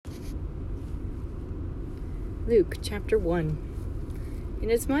Luke chapter 1.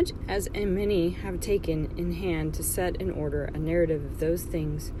 Inasmuch as many have taken in hand to set in order a narrative of those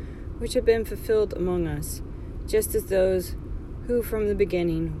things which have been fulfilled among us, just as those who from the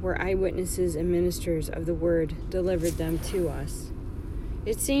beginning were eyewitnesses and ministers of the word delivered them to us,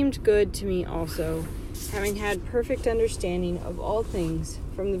 it seemed good to me also, having had perfect understanding of all things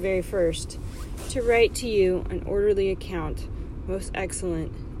from the very first, to write to you an orderly account, most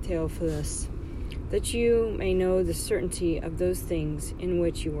excellent Theophilus, that you may know the certainty of those things in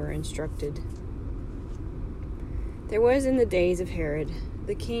which you were instructed. There was in the days of Herod,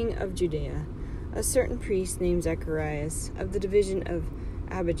 the king of Judea, a certain priest named Zacharias, of the division of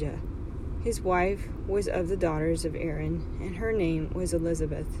Abijah. His wife was of the daughters of Aaron, and her name was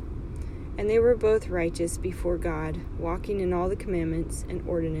Elizabeth. And they were both righteous before God, walking in all the commandments and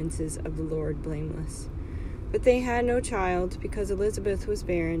ordinances of the Lord blameless. But they had no child, because Elizabeth was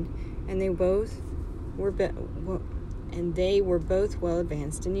barren, and they were both well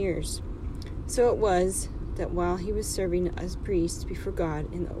advanced in years. So it was that while he was serving as priest before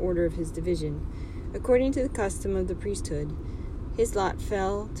God in the order of his division, according to the custom of the priesthood, his lot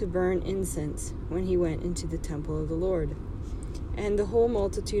fell to burn incense when he went into the temple of the Lord. And the whole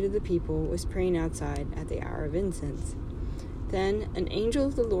multitude of the people was praying outside at the hour of incense. Then an angel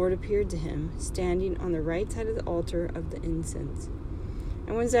of the Lord appeared to him, standing on the right side of the altar of the incense.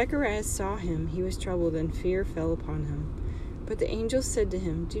 And when Zacharias saw him, he was troubled, and fear fell upon him. But the angel said to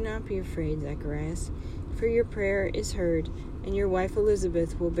him, "Do not be afraid, Zacharias, for your prayer is heard, and your wife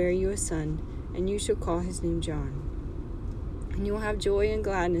Elizabeth will bear you a son, and you shall call his name John. And you will have joy and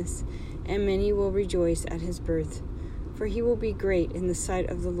gladness, and many will rejoice at his birth. For he will be great in the sight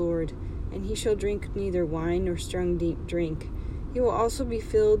of the Lord, and he shall drink neither wine nor strong deep drink. He will also be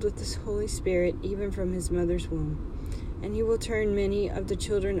filled with the Holy Spirit even from his mother's womb. And he will turn many of the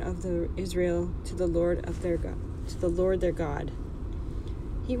children of Israel to the Lord their God.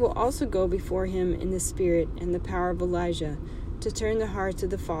 He will also go before him in the spirit and the power of Elijah, to turn the hearts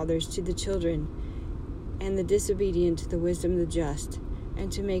of the fathers to the children, and the disobedient to the wisdom of the just,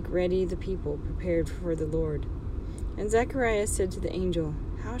 and to make ready the people prepared for the Lord." And Zacharias said to the angel,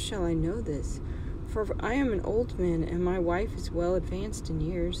 "How shall I know this? For I am an old man, and my wife is well advanced in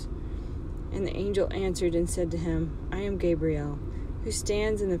years." And the angel answered and said to him, "I am Gabriel, who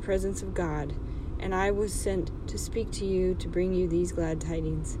stands in the presence of God, and I was sent to speak to you to bring you these glad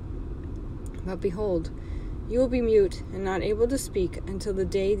tidings. But behold, you will be mute and not able to speak until the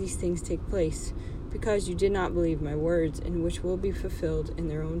day these things take place, because you did not believe my words, and which will be fulfilled in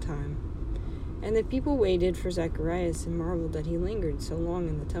their own time." And the people waited for Zacharias and marveled that he lingered so long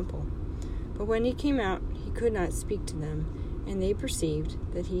in the temple. But when he came out, he could not speak to them, and they perceived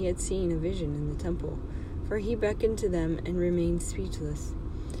that he had seen a vision in the temple, for he beckoned to them and remained speechless.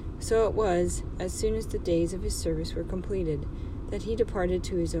 So it was, as soon as the days of his service were completed, that he departed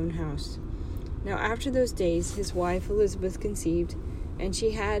to his own house. Now after those days his wife Elizabeth conceived, and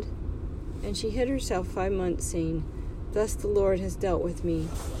she hid herself 5 months, saying, "Thus the Lord has dealt with me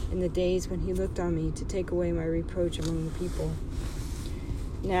in the days when he looked on me to take away my reproach among the people."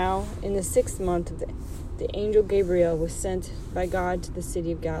 Now in the 6th month the angel Gabriel was sent by God to the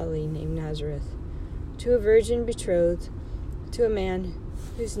city of Galilee named Nazareth, to a virgin betrothed to a man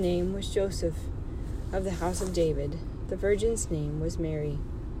whose name was Joseph, of the house of David. The virgin's name was Mary.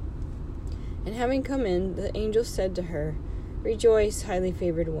 And having come in, the angel said to her, "Rejoice, highly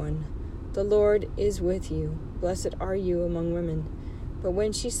favored one, the Lord is with you. Blessed are you among women." But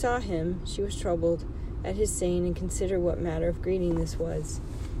when she saw him, she was troubled at his saying, and considered what manner of greeting this was.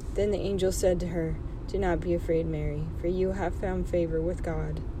 Then the angel said to her, "Do not be afraid, Mary, for you have found favor with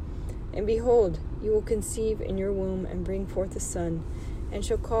God. And behold, you will conceive in your womb and bring forth a son, and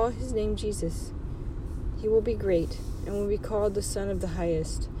shall call his name Jesus. He will be great, and will be called the Son of the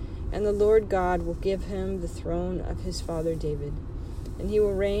Highest. And the Lord God will give him the throne of his father David. And he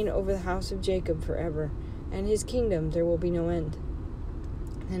will reign over the house of Jacob forever, and his kingdom there will be no end."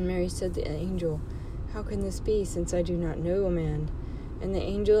 And Mary said to the angel, "How can this be, since I do not know a man?" And the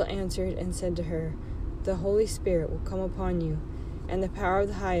angel answered and said to her, "The Holy Spirit will come upon you, and the power of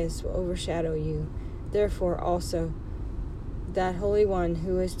the Highest will overshadow you. Therefore also that Holy One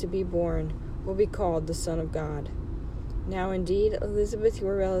who is to be born will be called the Son of God. Now indeed Elizabeth,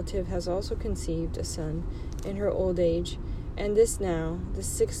 your relative, has also conceived a son in her old age, and this now the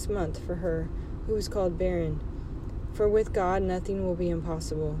 6th month for her, who is called barren. For with God nothing will be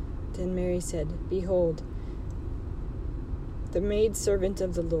impossible." Then Mary said, "Behold, the maidservant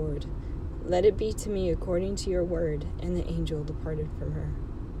of the Lord, let it be to me according to your word." And the angel departed from her.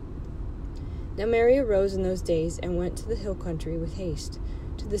 Now Mary arose in those days and went to the hill country with haste,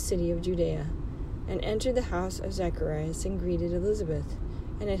 to the city of Judea, and entered the house of Zacharias and greeted Elizabeth.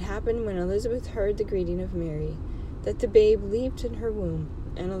 And it happened when Elizabeth heard the greeting of Mary, that the babe leaped in her womb,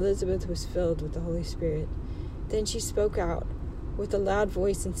 and Elizabeth was filled with the Holy Spirit. Then she spoke out with a loud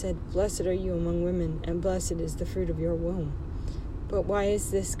voice and said, Blessed are you among women, and blessed is the fruit of your womb. But why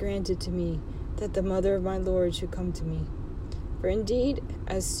is this granted to me, that the mother of my Lord should come to me? For indeed,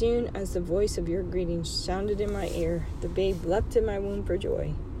 as soon as the voice of your greeting sounded in my ear, the babe leapt in my womb for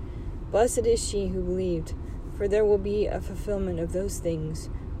joy. Blessed is she who believed, for there will be a fulfillment of those things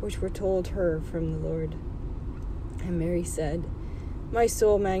which were told her from the Lord. And Mary said, My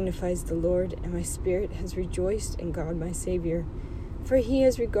soul magnifies the Lord, and my spirit has rejoiced in God my Savior, for he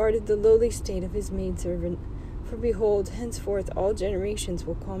has regarded the lowly state of his maidservant. For behold, henceforth all generations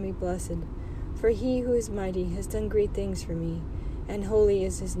will call me blessed. For he who is mighty has done great things for me, and holy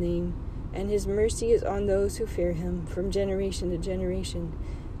is his name, and his mercy is on those who fear him from generation to generation.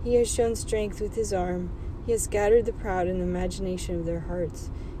 He has shown strength with his arm. He has scattered the proud in the imagination of their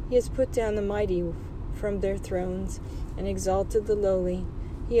hearts. He has put down the mighty from their thrones, and exalted the lowly.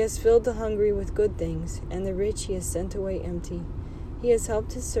 He has filled the hungry with good things, and the rich he has sent away empty. He has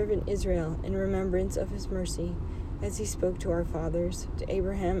helped his servant Israel in remembrance of his mercy, as he spoke to our fathers, to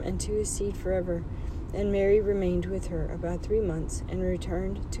Abraham, and to his seed forever. And Mary remained with her about 3 months, and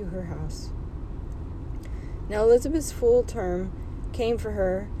returned to her house. Now Elizabeth's full term came for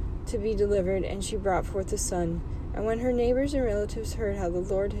her to be delivered, and she brought forth a son. And when her neighbors and relatives heard how the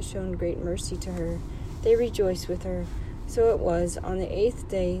Lord had shown great mercy to her, they rejoiced with her. So it was on the 8th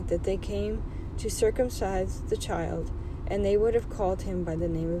day that they came to circumcise the child, and they would have called him by the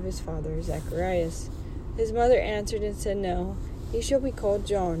name of his father, Zacharias. His mother answered and said, No, he shall be called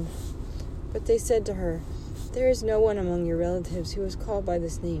John. But they said to her, There is no one among your relatives who is called by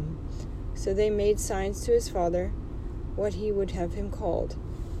this name. So they made signs to his father what he would have him called.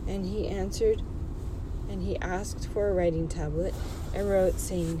 And he answered, and he asked for a writing tablet, and wrote,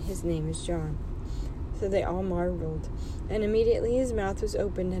 saying, His name is John. So they all marveled. And immediately his mouth was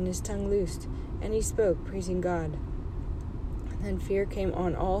opened, and his tongue loosed, and he spoke, praising God. Then fear came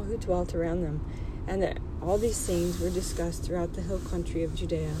on all who dwelt around them, and that all these things were discussed throughout the hill country of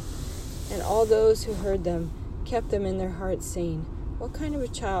Judea. And all those who heard them kept them in their hearts, saying, What kind of a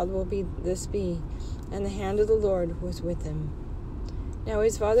child will this be? And the hand of the Lord was with him. Now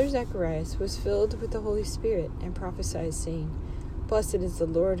his father Zacharias was filled with the Holy Spirit, and prophesied, saying, Blessed is the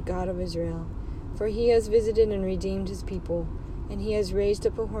Lord God of Israel, for he has visited and redeemed his people, and he has raised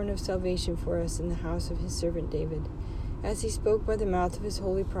up a horn of salvation for us in the house of his servant David, as he spoke by the mouth of his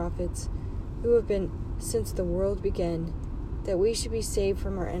holy prophets, who have been since the world began, that we should be saved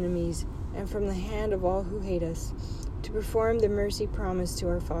from our enemies and from the hand of all who hate us, to perform the mercy promised to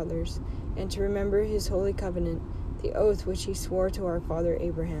our fathers, and to remember his holy covenant, the oath which he swore to our father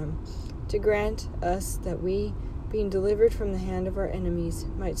Abraham, to grant us that we, being delivered from the hand of our enemies,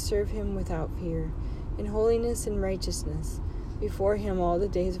 might serve him without fear, in holiness and righteousness, before him all the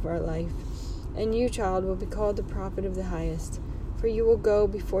days of our life. And you, child, will be called the prophet of the highest, for you will go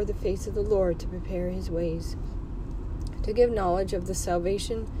before the face of the Lord to prepare his ways, to give knowledge of the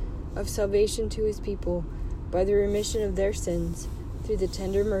salvation to his people, by the remission of their sins, through the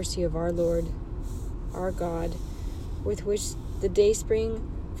tender mercy of our Lord, our God, with which the dayspring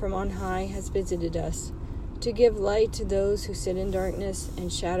from on high has visited us, to give light to those who sit in darkness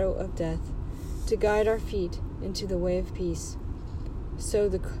and shadow of death, to guide our feet into the way of peace. So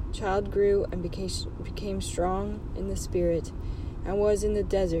the child grew and became strong in the spirit, and was in the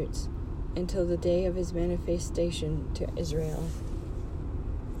deserts until the day of his manifestation to Israel.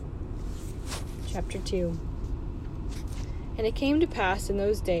 Chapter 2. And it came to pass in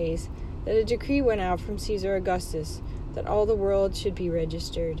those days that a decree went out from Caesar Augustus that all the world should be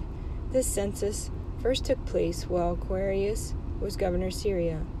registered. This census first took place while Quirinius was governing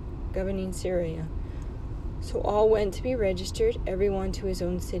Syria. So all went to be registered, every one to his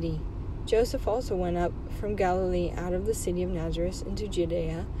own city. Joseph also went up from Galilee out of the city of Nazareth into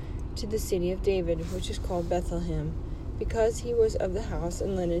Judea, to the city of David, which is called Bethlehem, because he was of the house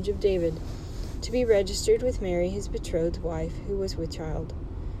and lineage of David, to be registered with Mary his betrothed wife, who was with child.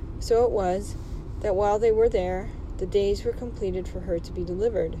 So it was, that while they were there, the days were completed for her to be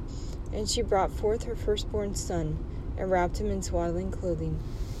delivered. And she brought forth her firstborn son, and wrapped him in swaddling clothing,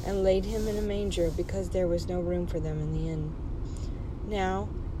 and laid him in a manger, because there was no room for them in the inn. Now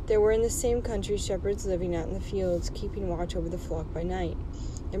there were in the same country shepherds living out in the fields, keeping watch over the flock by night.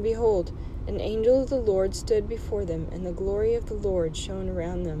 And behold, an angel of the Lord stood before them, and the glory of the Lord shone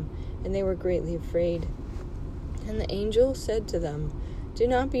around them, and they were greatly afraid. And the angel said to them, Do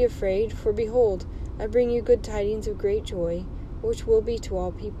not be afraid, for behold, I bring you good tidings of great joy, which will be to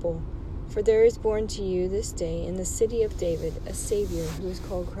all people. For there is born to you this day in the city of David a Savior who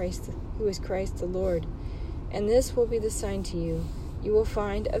is Christ the Lord. And this will be the sign to you. You will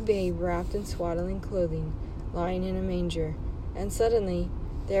find a babe wrapped in swaddling clothing, lying in a manger. And suddenly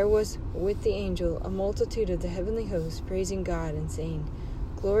there was with the angel a multitude of the heavenly host, praising God and saying,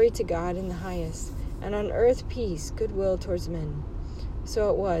 Glory to God in the highest, and on earth peace, goodwill towards men. So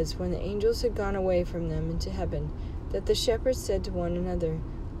it was, when the angels had gone away from them into heaven, that the shepherds said to one another,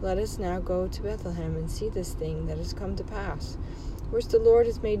 Let us now go to Bethlehem and see this thing that has come to pass, which the Lord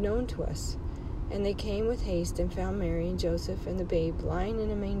has made known to us. And they came with haste and found Mary and Joseph and the babe lying in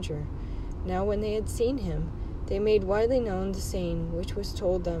a manger. Now when they had seen him, they made widely known the saying which was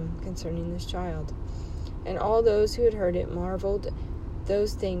told them concerning this child. And all those who had heard it marveled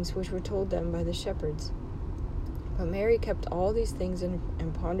those things which were told them by the shepherds. But Mary kept all these things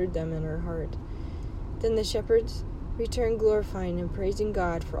and pondered them in her heart. Then the shepherds returned glorifying and praising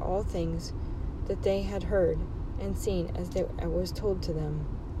God for all things that they had heard and seen as was told to them.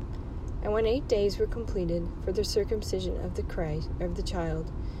 And when 8 days were completed for the circumcision of the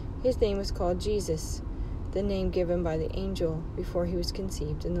child, his name was called Jesus, the name given by the angel before he was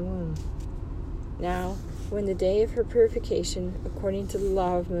conceived in the womb. Now, when the day of her purification, according to the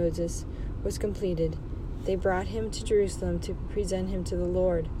law of Moses, was completed, they brought him to Jerusalem to present him to the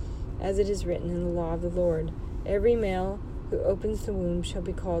Lord, as it is written in the law of the Lord. Every male who opens the womb shall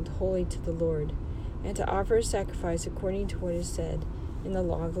be called holy to the Lord, and to offer a sacrifice according to what is said in the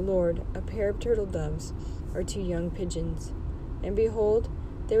law of the Lord, a pair of turtle doves or 2 young pigeons. And behold,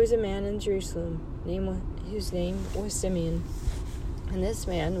 there was a man in Jerusalem, whose name was Simeon. And this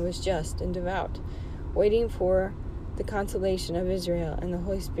man was just and devout, waiting for the consolation of Israel, and the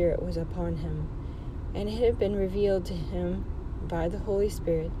Holy Spirit was upon him. And it had been revealed to him by the Holy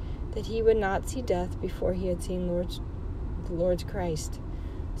Spirit that he would not see death before he had seen the Lord's Christ.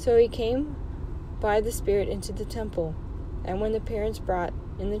 So he came by the Spirit into the temple. And when the parents brought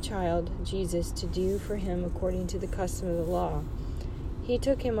in the child, Jesus, to do for him according to the custom of the law, he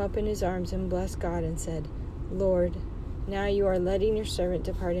took him up in his arms and blessed God and said, Lord, now you are letting your servant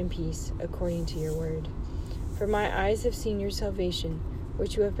depart in peace, according to your word. For my eyes have seen your salvation,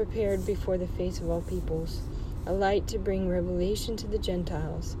 which you have prepared before the face of all peoples, a light to bring revelation to the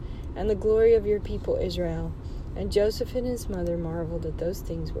Gentiles, and the glory of your people Israel. And Joseph and his mother marveled at those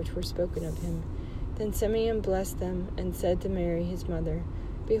things which were spoken of him. Then Simeon blessed them, and said to Mary his mother,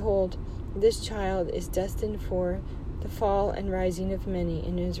 Behold, this child is destined for the fall and rising of many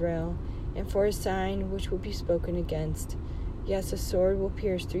in Israel, and for a sign which will be spoken against. Yes, a sword will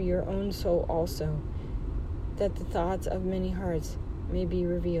pierce through your own soul also, that the thoughts of many hearts may be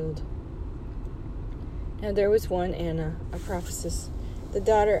revealed. Now there was one Anna, a prophetess, the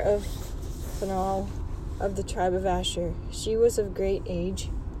daughter of Phanuel of the tribe of Asher. She was of great age,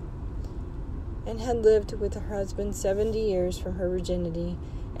 and had lived with her husband 70 years from her virginity,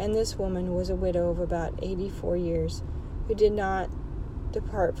 and this woman was a widow of about 84 years, who did not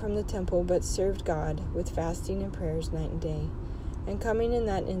depart from the temple, but served God with fasting and prayers night and day. And coming in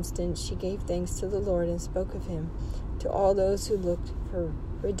that instant, she gave thanks to the Lord and spoke of him to all those who looked for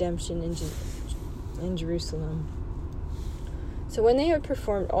redemption in Jerusalem. So when they had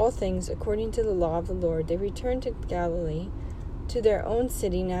performed all things according to the law of the Lord, they returned to Galilee, to their own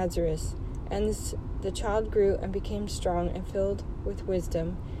city Nazareth. And the child grew and became strong and filled with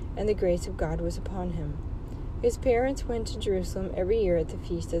wisdom, and the grace of God was upon him. His parents went to Jerusalem every year at the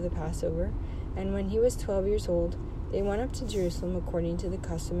feast of the Passover, and when he was 12 years old, they went up to Jerusalem according to the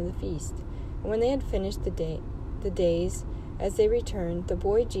custom of the feast. And when they had finished the days, as they returned, the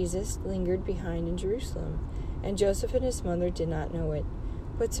boy Jesus lingered behind in Jerusalem, and Joseph and his mother did not know it.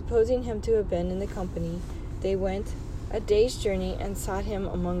 But supposing him to have been in the company, they went a day's journey and sought him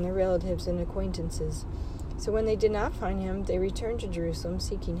among their relatives and acquaintances. So when they did not find him, they returned to Jerusalem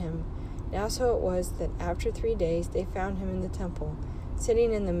seeking him. Now so it was that after 3 days they found him in the temple,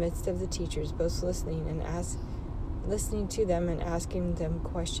 sitting in the midst of the teachers, both listening to them and asking them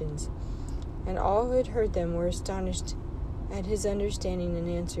questions. And all who had heard them were astonished at his understanding and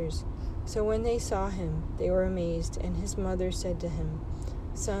answers. So when they saw him, they were amazed, and his mother said to him,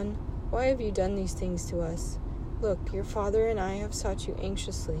 Son, why have you done these things to us? Look, your father and I have sought you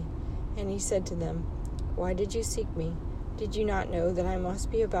anxiously. And he said to them, Why did you seek me? Did you not know that I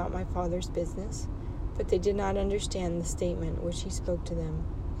must be about my Father's business? But they did not understand the statement which he spoke to them.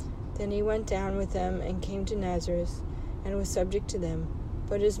 Then he went down with them and came to Nazareth, and was subject to them.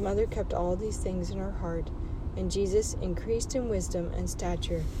 But his mother kept all these things in her heart. And Jesus increased in wisdom and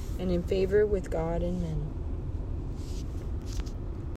stature, and in favor with God and men.